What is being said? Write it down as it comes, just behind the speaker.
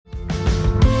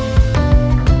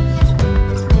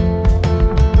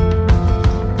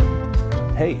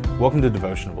Hey, welcome to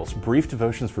Devotionables, brief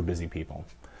devotions for busy people.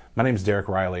 My name is Derek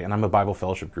Riley, and I'm a Bible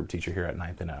Fellowship Group teacher here at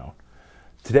 9th and O.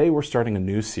 Today, we're starting a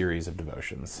new series of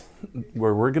devotions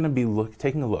where we're going to be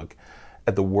taking a look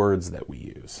at the words that we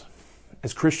use.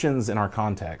 As Christians in our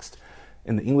context,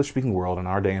 in the English-speaking world in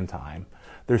our day and time,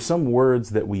 there's some words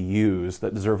that we use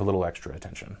that deserve a little extra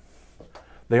attention.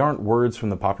 They aren't words from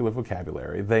the popular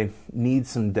vocabulary. They need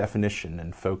some definition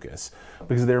and focus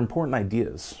because they're important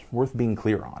ideas worth being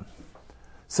clear on.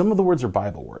 Some of the words are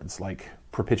Bible words, like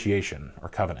propitiation or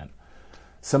covenant.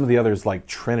 Some of the others, like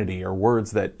Trinity, are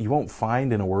words that you won't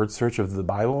find in a word search of the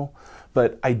Bible,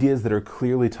 but ideas that are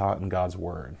clearly taught in God's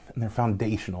Word, and they're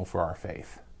foundational for our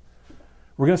faith.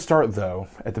 We're going to start, though,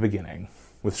 at the beginning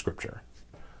with Scripture.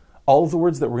 All of the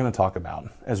words that we're going to talk about,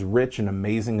 as rich and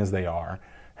amazing as they are,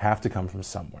 have to come from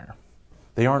somewhere.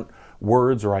 They aren't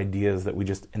words or ideas that we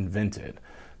just invented.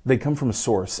 They come from a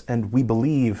source, and we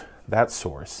believe that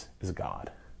source is God.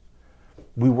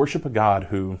 We worship a God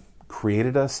who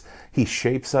created us, He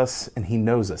shapes us, and He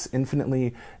knows us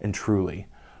infinitely and truly.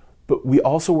 But we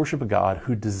also worship a God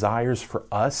who desires for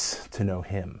us to know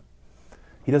Him.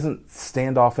 He doesn't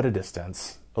stand off at a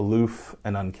distance, aloof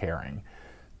and uncaring.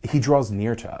 He draws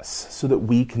near to us so that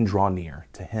we can draw near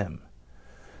to Him.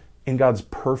 In God's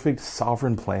perfect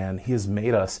sovereign plan, He has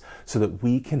made us so that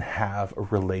we can have a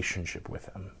relationship with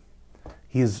Him.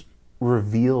 He has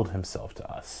revealed Himself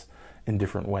to us in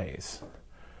different ways.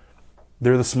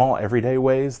 There are the small everyday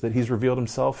ways that He's revealed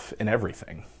Himself in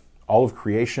everything. All of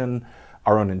creation,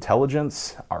 our own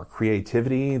intelligence, our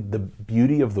creativity, the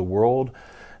beauty of the world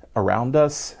around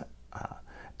us,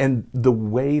 and the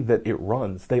way that it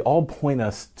runs. They all point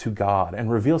us to God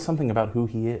and reveal something about who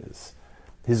He is,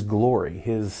 His glory,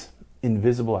 His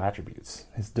invisible attributes,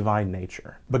 His divine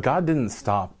nature. But God didn't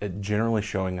stop at generally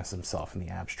showing us Himself in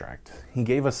the abstract. He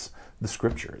gave us the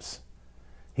Scriptures.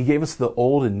 He gave us the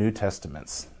Old and New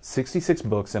Testaments, 66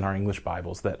 books in our English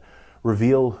Bibles that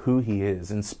reveal who He is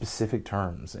in specific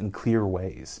terms, in clear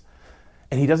ways.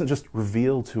 And He doesn't just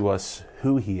reveal to us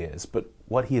who He is, but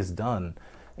what He has done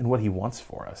and what He wants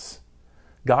for us.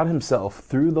 God Himself,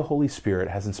 through the Holy Spirit,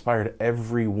 has inspired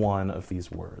every one of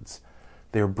these words.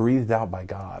 They are breathed out by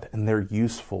God, and they're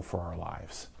useful for our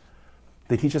lives.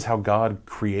 They teach us how God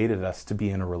created us to be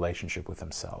in a relationship with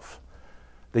Himself.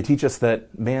 They teach us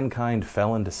that mankind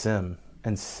fell into sin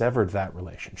and severed that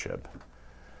relationship.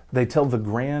 They tell the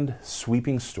grand,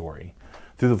 sweeping story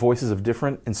through the voices of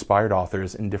different inspired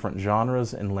authors in different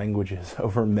genres and languages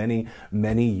over many,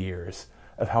 many years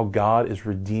of how God is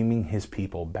redeeming His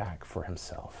people back for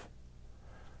Himself.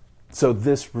 So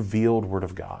this revealed Word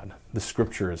of God, the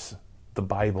Scriptures, the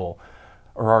Bible,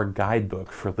 are our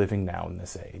guidebook for living now in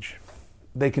this age.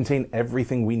 They contain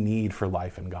everything we need for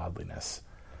life and godliness.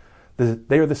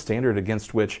 They are the standard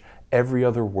against which every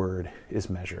other word is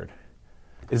measured.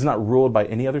 It is not ruled by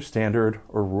any other standard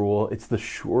or rule. It's the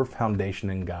sure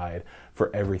foundation and guide for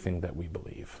everything that we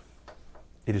believe.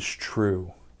 It is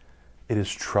true. It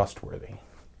is trustworthy.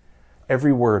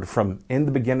 Every word from in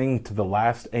the beginning to the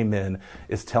last amen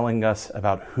is telling us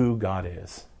about who God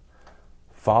is.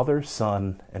 Father,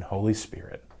 Son, and Holy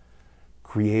Spirit,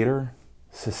 Creator,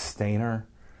 Sustainer,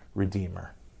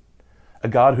 Redeemer. A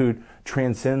God who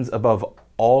transcends above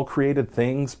all created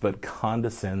things but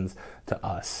condescends to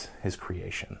us, His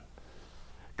creation.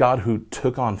 God who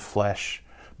took on flesh,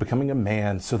 becoming a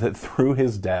man so that through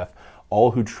His death,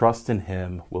 all who trust in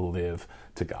Him will live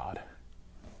to God.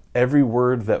 Every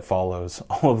word that follows,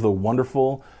 all of the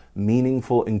wonderful,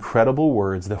 meaningful, incredible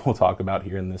words that we'll talk about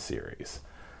here in this series,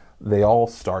 they all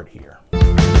start here.